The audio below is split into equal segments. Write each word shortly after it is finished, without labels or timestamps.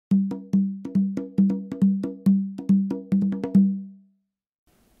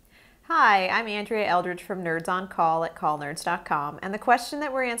Hi, I'm Andrea Eldridge from Nerds on Call at callnerds.com, and the question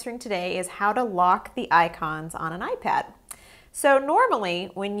that we're answering today is how to lock the icons on an iPad. So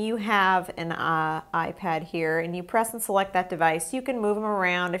normally when you have an iPad here and you press and select that device, you can move them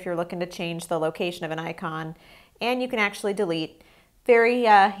around if you're looking to change the location of an icon, and you can actually delete. Very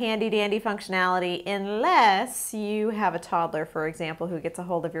handy dandy functionality unless you have a toddler, for example, who gets a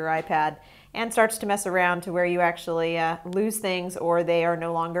hold of your iPad and starts to mess around to where you actually lose things or they are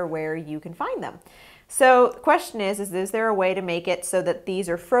no longer where you can find them. So the question is there a way to make it so that these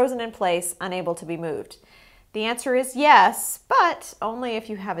are frozen in place, unable to be moved? The answer is yes, but only if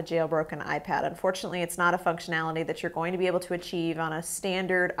you have a jailbroken iPad. Unfortunately, it's not a functionality that you're going to be able to achieve on a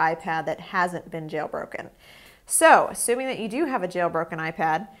standard iPad that hasn't been jailbroken. So, assuming that you do have a jailbroken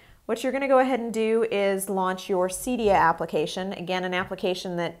iPad, what you're going to go ahead and do is launch your Cydia application, again an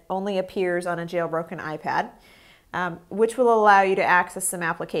application that only appears on a jailbroken iPad, which will allow you to access some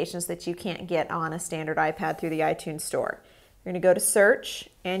applications that you can't get on a standard iPad through the iTunes Store. You're going to go to Search,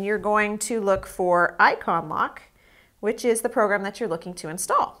 and you're going to look for Icon Lock, which is the program that you're looking to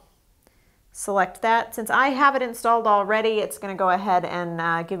install. Select that. Since I have it installed already, it's going to go ahead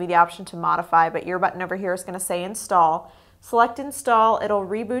and give you the option to modify, but your button over here is going to say Install. Select Install. It'll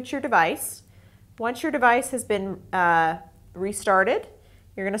reboot your device. Once your device has been restarted,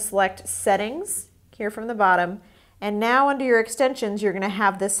 you're going to select Settings here from the bottom, and now under your extensions you're going to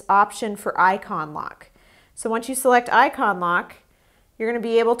have this option for Icon Lock. So once you select Icon Lock, you're going to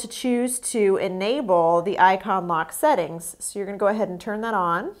be able to choose to enable the Icon Lock settings. So you're going to go ahead and turn that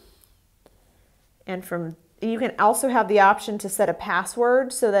on. And you can also have the option to set a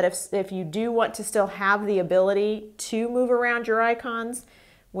password so that if you do want to still have the ability to move around your icons,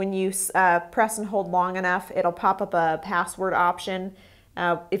 when you press and hold long enough, it'll pop up a password option.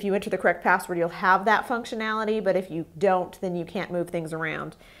 If you enter the correct password, you'll have that functionality, but if you don't, then you can't move things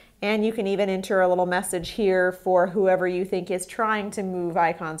around. And you can even enter a little message here for whoever you think is trying to move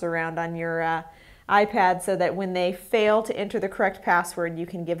icons around on your iPad, so that when they fail to enter the correct password, you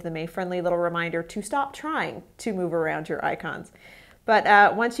can give them a friendly little reminder to stop trying to move around your icons.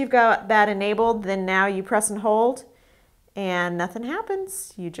 But once you've got that enabled, then now you press and hold and nothing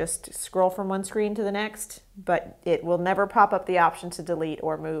happens. You just scroll from one screen to the next, but it will never pop up the option to delete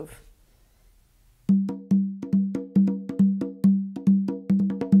or move.